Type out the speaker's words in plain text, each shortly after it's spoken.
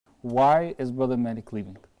why is Brother Malik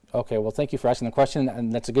leaving? Okay, well, thank you for asking the question,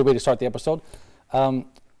 and that's a good way to start the episode.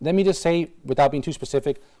 Let me just say, without being too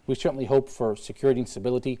specific, we certainly hope for security and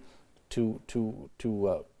stability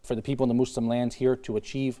for the people in the Muslim lands here to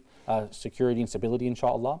achieve security and stability,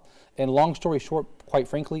 inshallah. And long story short, quite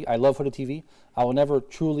frankly, I love Huda TV. I will never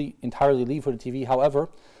truly, entirely leave Huda TV. However,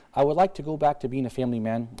 I would like to go back to being a family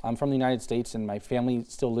man. I'm from the United States and my family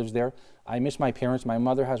still lives there. I miss my parents. My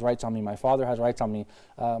mother has rights on me. My father has rights on me.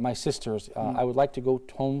 My sisters. I would like to go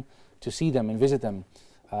home to see them and visit them.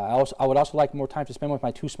 I would also like more time to spend with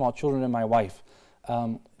my 2 small children and my wife.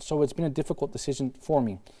 So it's been a difficult decision for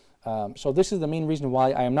me. So this is the main reason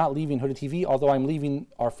why I am not leaving Huda TV, although I'm leaving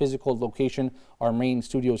our physical location, our main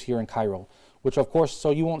studios here in Cairo, which of course,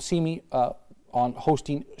 so you won't see me on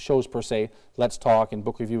hosting shows per se, Let's Talk and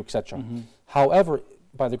Book Review, etc. However,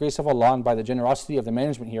 by the grace of Allah and by the generosity of the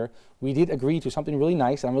management here, we did agree to something really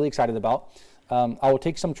nice I'm really excited about. I will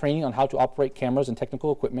take some training on how to operate cameras and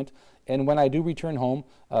technical equipment, and when I do return home,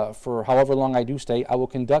 for however long I do stay, I will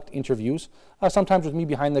conduct interviews, sometimes with me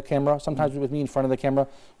behind the camera, sometimes with me in front of the camera,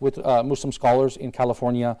 with Muslim scholars in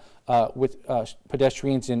California, with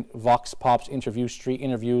pedestrians in Vox Pops interviews, street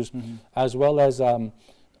interviews, as well as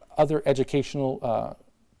other educational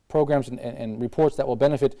programs and reports that will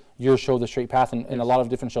benefit your show, The Straight Path, and a lot of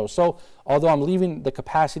different shows. So although I'm leaving the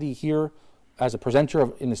capacity here as a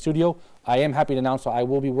presenter in the studio, I am happy to announce that I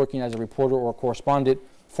will be working as a reporter or correspondent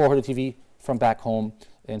for Huda TV from back home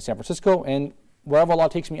in San Francisco, and wherever Allah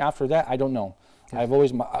takes me after that, I don't know. I've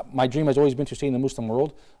always, my dream has always been to stay in the Muslim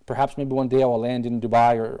world. Perhaps maybe one day I will land in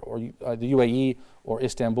Dubai or the UAE or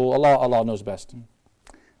Istanbul. Allah knows best.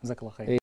 Jazakallah khair.